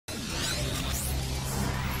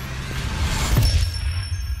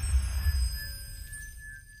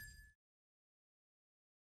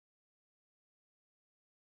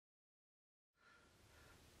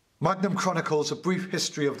Magnum Chronicles, a brief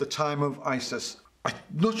history of the time of ISIS. I'm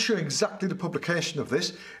not sure exactly the publication of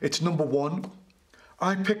this. It's #1.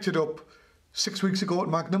 I picked it up 6 weeks ago at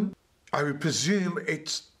Magnum. I would presume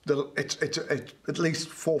it's at least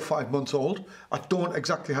 4 or 5 months old. I don't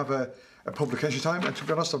exactly have a publication time, and to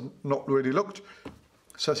be honest, I've not really looked. It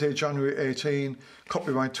says here January 18,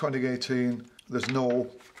 copyright 2018. There's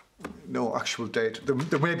no actual date.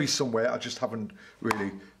 There may be somewhere, I just haven't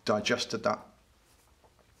really digested that.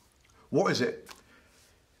 What is it?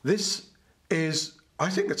 This is, I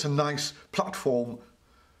think it's a nice platform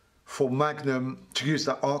for Magnum to use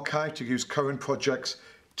that archive, to use current projects,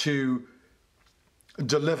 to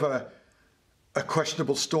deliver a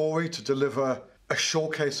questionable story, to deliver a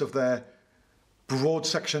showcase of their broad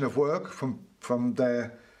section of work from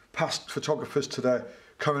their past photographers to their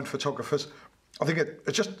current photographers. I think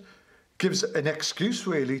it just gives an excuse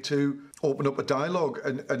really to open up a dialogue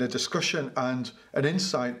and a discussion and an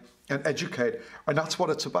insight and educate. And that's what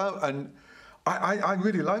it's about. And I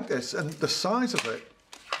really like this. And the size of it,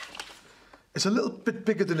 it's a little bit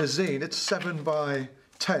bigger than a zine. It's 7 by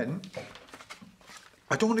 10.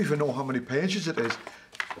 I don't even know how many pages it is.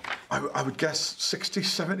 I would guess 60,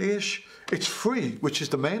 70-ish. It's free, which is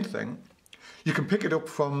the main thing. You can pick it up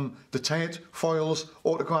from the Tate, Foyles,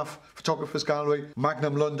 Autograph, Photographers Gallery,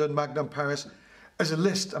 Magnum London, Magnum Paris. There's a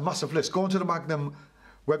list, a massive list. Go onto the Magnum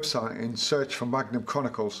website and search for Magnum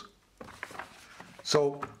Chronicles.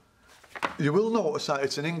 So you will notice that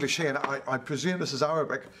it's in English here, and I presume this is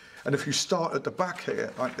Arabic. And if you start at the back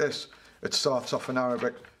here, like this, it starts off in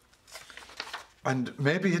Arabic. And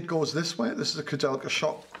maybe it goes this way. This is a Kudelka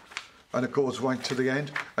shot, and it goes right to the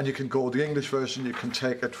end. And you can go the English version, you can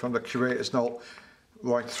take it from the curator's note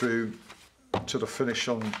right through to the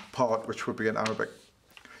finishing part, which would be in Arabic.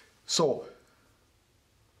 So,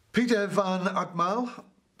 Peter van Agmal,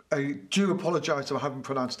 I do apologise if I haven't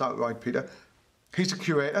pronounced that right, Peter. He's a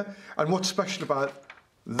curator, and what's special about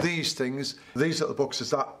these things, these little books, is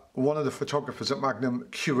that one of the photographers at Magnum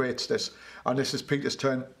curates this, and this is Peter's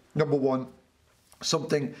turn. #1,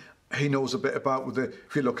 something he knows a bit about.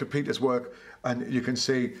 If you look at Peter's work, and you can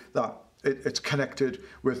see that it's connected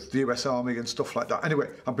with the US Army and stuff like that. Anyway,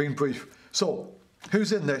 I'm being brief. So,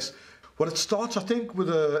 who's in this? Well, it starts, I think, with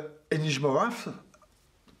a Injmaraf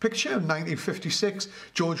picture in 1956,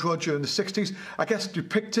 George Roger in the 60s, I guess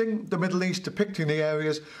depicting the Middle East, depicting the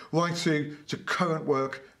areas, right through to current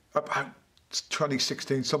work about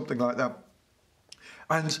 2016, something like that.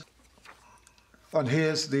 And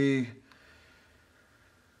here's the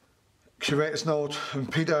curator's note from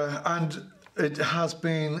Peter, and it has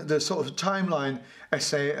been the sort of timeline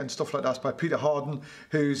essay and stuff like that by Peter Harden,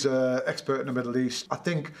 who's an expert in the Middle East, I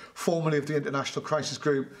think formerly of the International Crisis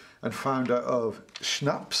Group and founder of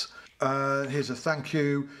Schnapps. Here's a thank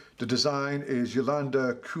you. The design is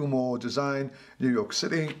Yolanda Kumo Design, New York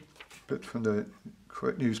City, bit from the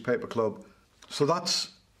newspaper club. So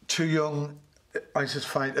that's Two Young ISIS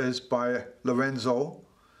Fighters by Lorenzo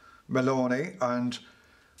Meloni, and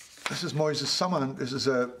this is Moises Saman. This is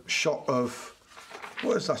a shot of,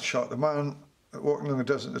 what is that shot? The man walking along the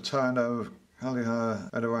desert in the town of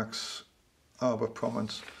Halihah, Iraq's Arbor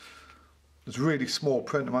Province. There's really small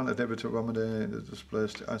print. The man that to Ramadan, the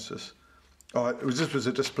displaced ISIS. Oh, this was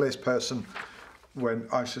a displaced person when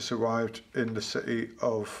ISIS arrived in the city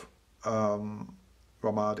of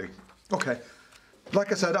Ramadi. Okay.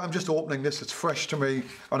 Like I said, I'm just opening this. It's fresh to me,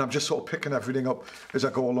 and I'm just sort of picking everything up as I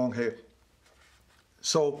go along here.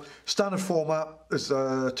 So, standard format is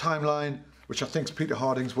a timeline, which I think is Peter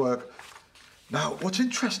Harding's work. Now, what's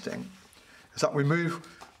interesting is that we move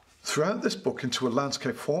throughout this book into a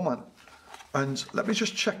landscape format. And let me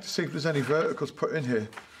just check to see if there's any verticals put in here.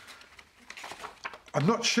 I'm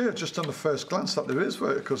not sure, just on the first glance, that there is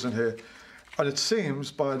verticals in here. And it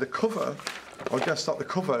seems by the cover, I guess that the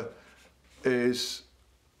cover is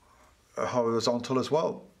horizontal as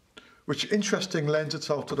well, which interesting lends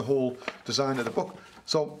itself to the whole design of the book.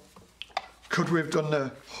 So, could we have done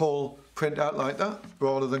the whole print out like that,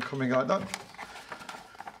 rather than coming like that?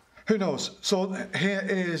 Who knows? So, here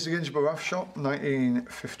is the Injmaraf shot,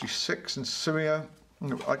 1956 in Syria.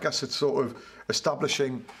 I guess it's sort of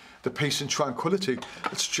establishing the peace and tranquility.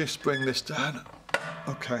 Let's just bring this down.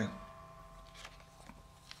 Okay.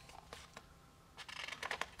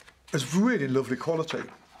 It's really lovely quality.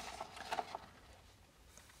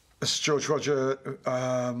 This is George Roger,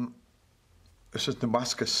 this is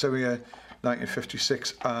Damascus, Syria,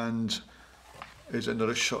 1956, and here's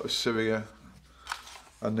another shot of Syria,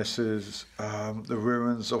 and this is the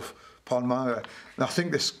ruins of Palmyra. And I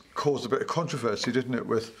think this caused a bit of controversy, didn't it,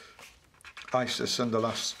 with ISIS in the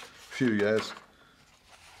last few years.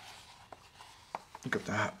 Look at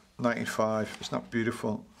that, 95. Isn't that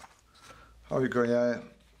beautiful? How you go, yeah.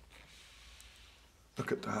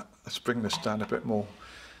 Look at that. Let's bring this down a bit more.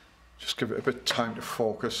 Just give it a bit of time to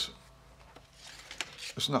focus.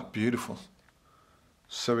 Isn't that beautiful?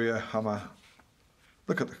 Syria hammer.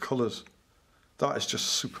 Look at the colours. That is just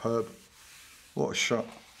superb. What a shot.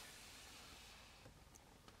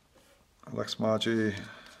 Alex Margie,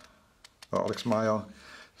 or Alex Meyer.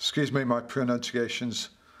 Excuse me, my pronunciations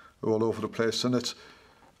are all over the place, and it's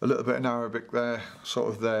a little bit in Arabic there, sort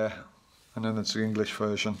of there, and then it's the English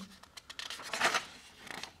version.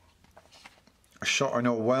 A shot I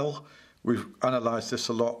know well. We've analysed this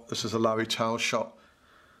a lot. This is a Larry Towell shot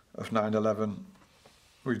of 9/11.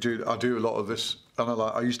 I do a lot of this.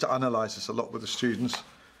 I used to analyse this a lot with the students,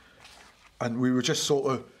 and we would just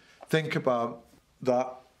sort of think about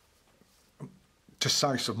that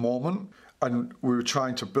decisive moment, and we were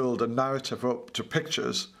trying to build a narrative up to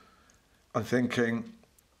pictures, and thinking,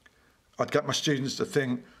 I'd get my students to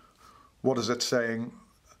think, what is it saying?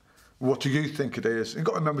 What do you think it is? You've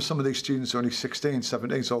got to remember, some of these students are only 16,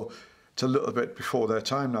 17, so it's a little bit before their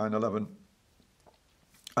time, 9/11.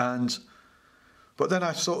 But then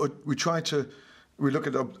we look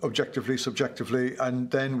at it objectively, subjectively,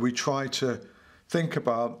 and then we try to think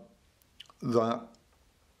about that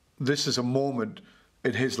this is a moment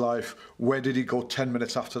in his life. Where did he go 10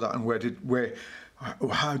 minutes after that, and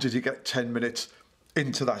how did he get 10 minutes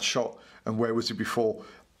into that shot, and where was he before?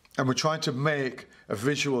 And we're trying to make a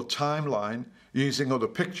visual timeline using other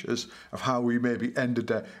pictures of how we maybe ended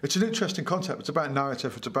there. It's an interesting concept. It's about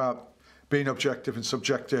narrative. It's about being objective and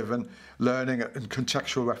subjective and learning and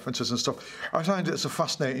contextual references and stuff. I find it's a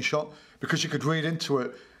fascinating shot because you could read into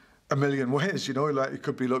it a million ways, you know, like you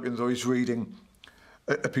could be looking as though he's reading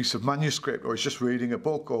a piece of manuscript, or he's just reading a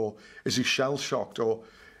book, or is he shell-shocked, or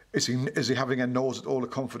is he having a nose at all the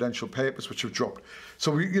confidential papers which have dropped?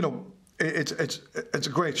 So it's a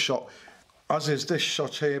great shot, as is this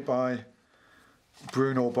shot here by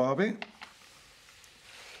Bruno Barbie,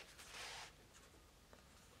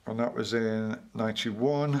 and that was in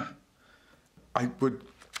 91. I would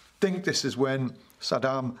think this is when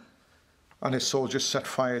Saddam and his soldiers set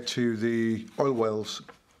fire to the oil wells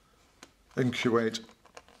in Kuwait.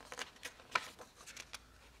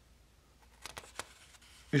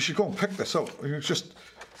 You should go and pick this up.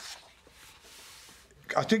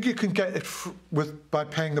 I think you can get it by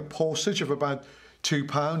paying the postage of about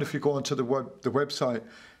 £2 if you go onto the website,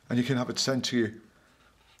 and you can have it sent to you.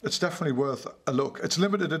 It's definitely worth a look. It's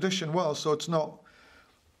limited edition, well, so it's not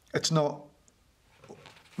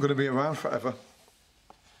going to be around forever.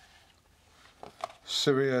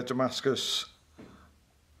 Syria, Damascus,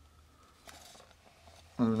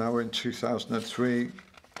 and now we're in 2003.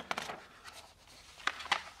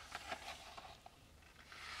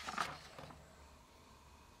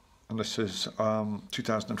 And this is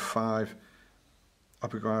 2005,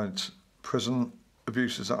 Abu Ghraib's prison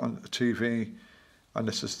abuses on TV, and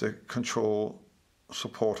this is the Control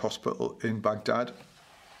Support Hospital in Baghdad.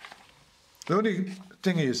 The only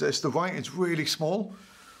thing is the writing's really small.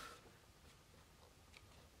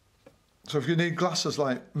 So if you need glasses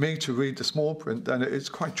like me to read the small print, then it's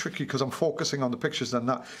quite tricky because I'm focusing on the pictures than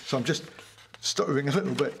that. So I'm just stuttering a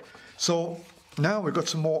little bit. So now we've got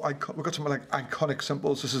some more, like iconic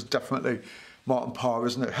symbols. This is definitely Martin Parr,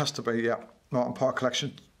 isn't it? It has to be, yeah. Martin Parr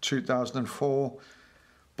Collection, 2004.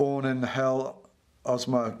 Born in Hell,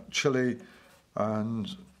 Osma, Chile.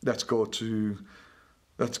 And let's go get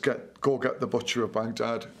the Butcher of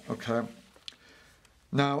Baghdad. Okay.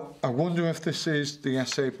 Now, I wonder if this is the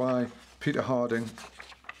essay by Peter Harding.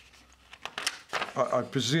 I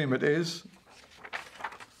presume it is.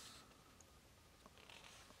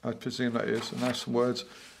 I presume that is, and there's some words.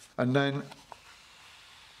 And then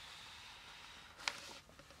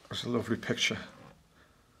there's a lovely picture.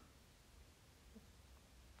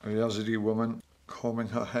 A Yazidi woman combing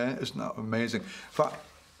her hair. Isn't that amazing? In fact,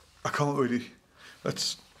 I can't really,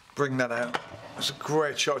 let's bring that out. It's a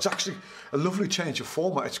great shot. It's actually a lovely change of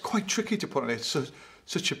format. It's quite tricky to put on it. It's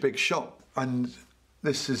such a big shot. And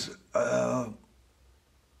this is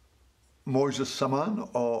Moses Saman,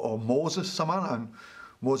 or Moses Saman, and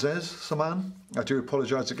Moses Saman. I do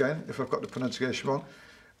apologise again if I've got the pronunciation wrong.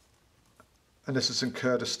 And this is in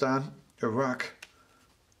Kurdistan, Iraq.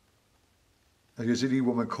 A Yazidi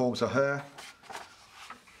woman combs her hair.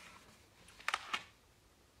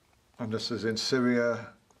 And this is in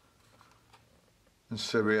Syria. In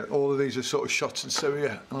Syria. All of these are sort of shots in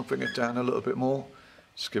Syria. I'll bring it down a little bit more.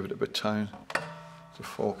 Just give it a bit of time to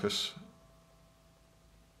focus.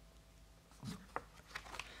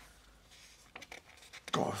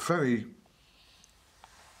 Got a very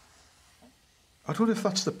I don't know if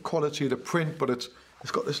that's the quality of the print, but it's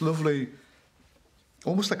got this lovely,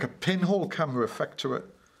 almost like a pinhole camera effect to it.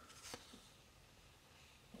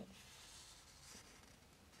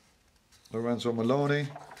 Lorenzo Maloney.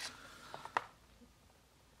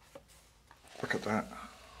 Look at that.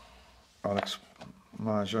 Alex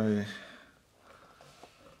Marjorie.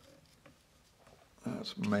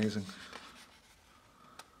 That's amazing.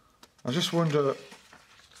 I just wonder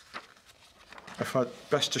if I'd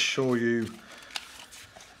best to show you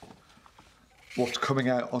what's coming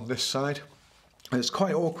out on this side. It's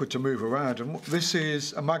quite awkward to move around, and this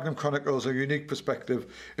is a Magnum Chronicles, a unique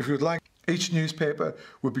perspective. If you would like, each newspaper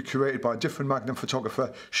would be curated by a different Magnum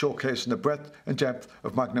photographer, showcasing the breadth and depth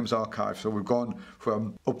of Magnum's archive. So we've gone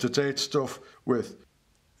from up-to-date stuff with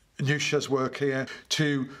Nusha's work here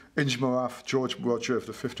to Injmaraf, George Roger of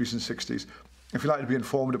the 50s and 60s. If you'd like to be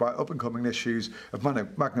informed about up-and-coming issues of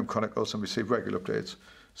Magnum Chronicles and receive regular updates,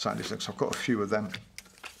 sign these links. I've got a few of them.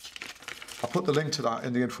 I'll put the link to that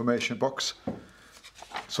in the information box.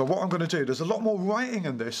 So what I'm going to do, there's a lot more writing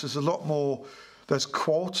in this. There's a lot more. There's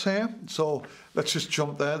quotes here. So let's just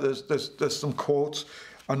jump there. There's some quotes,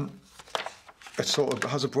 and it sort of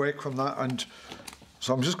has a break from that. And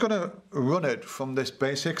so I'm just going to run it from this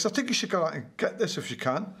base here, because I think you should go out and get this if you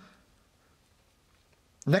can.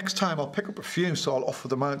 Next time I'll pick up a few, so I'll offer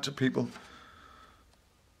them out to people.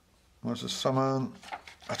 Where's the salmon?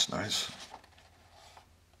 That's nice.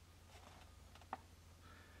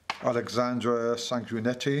 Alexandra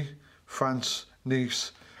Sanguinetti, France,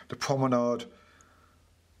 Nice, the Promenade.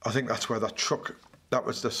 I think that's where that truck, that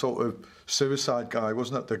was the sort of suicide guy,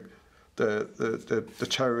 wasn't it? The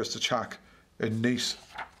terrorist attack in Nice.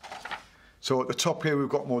 So at the top here we've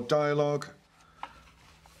got more dialogue.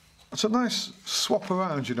 It's a nice swap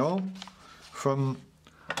around, you know, from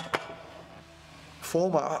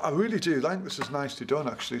format. I really do think this is nicely done,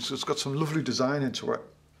 actually. So it's got some lovely design into it.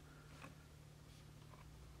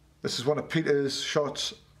 This is one of Peter's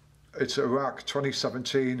shots. It's Iraq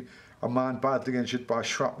 2017. A man badly injured by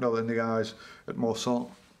shrapnel in the eyes at Mosul.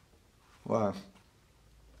 Wow.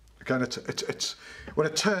 Again, it's when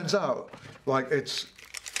it turns out like it's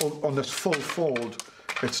on this full fold,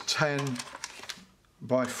 it's 10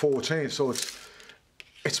 by 14, so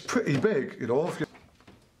it's pretty big, you know.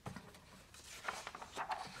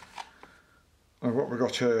 And what we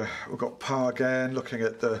got here, we've got Pa again looking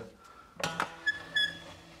at the.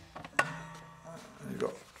 You've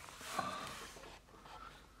got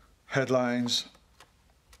headlines,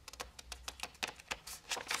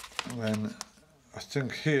 and then I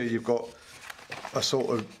think here you've got a sort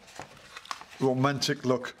of romantic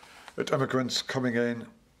look at immigrants coming in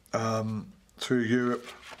through Europe,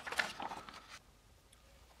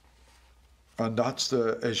 and that's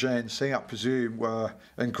the Aegean Sea, I presume, where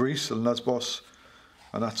in Greece and Lesbos,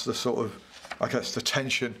 and that's the sort of, I guess, the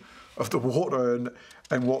tension of the water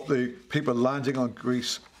and what the people landing on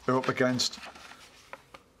Greece are up against.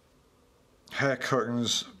 Hair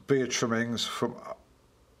curtains, beard trimmings from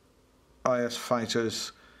IS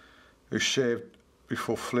fighters who shaved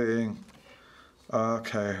before fleeing.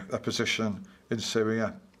 Okay, their position in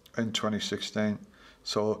Syria in 2016.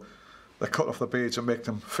 So they cut off the beards and make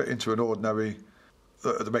them fit into an ordinary,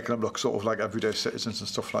 they're making them look sort of like everyday citizens and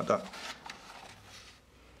stuff like that.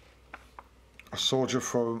 A soldier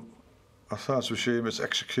from Assad's regime is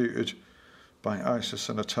executed by ISIS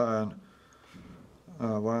in a town.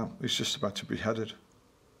 Oh wow, he's just about to be beheaded.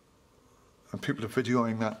 And people are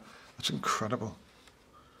videoing that. That's incredible.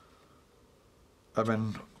 I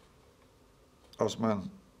mean, Osman.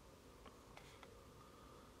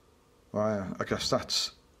 Wow, I guess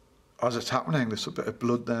that's, as it's happening, there's a bit of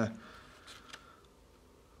blood there.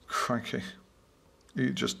 Crikey.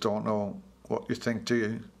 You just don't know what you think, do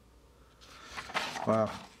you? Wow.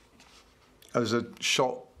 There's a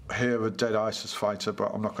shot here of a dead ISIS fighter,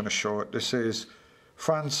 but I'm not going to show it. This is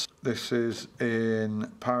France. This is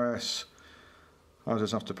in Paris. Oh,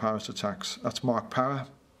 there's after Paris attacks. That's Mark Parra.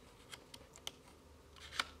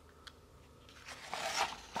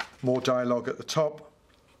 More dialogue at the top.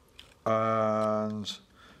 And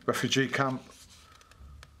refugee camp.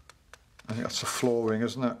 I think that's the flooring,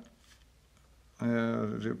 isn't it?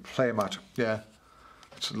 Playmat. Yeah.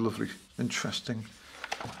 It's a lovely, interesting.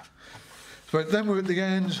 But then we're at the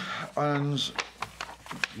end, and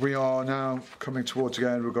we are now coming towards the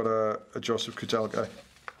end. We've got a Joseph Kudelka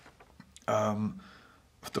of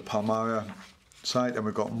the Palmyra site, and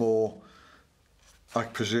we've got more, I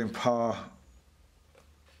presume, power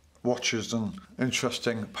watches and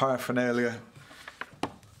interesting paraphernalia.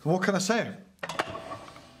 What can I say?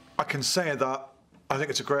 I can say that I think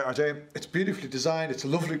it's a great idea. It's beautifully designed. It's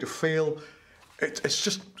lovely to feel. it's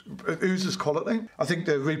just, it oozes quality. I think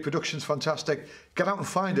the reproduction's fantastic. Get out and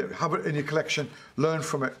find it, have it in your collection, learn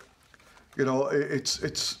from it. You know, it's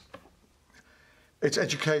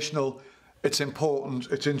educational, it's important,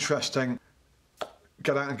 it's interesting.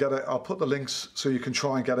 Get out and get it. I'll put the links so you can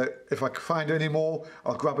try and get it. If I find any more,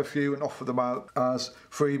 I'll grab a few and offer them out as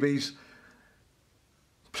freebies.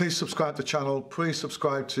 Please subscribe to the channel, please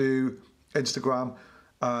subscribe to Instagram,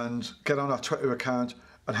 and get on our Twitter account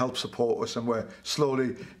and help support us. And we're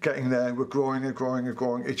slowly getting there. We're growing and growing and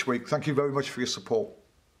growing each week. Thank you very much for your support.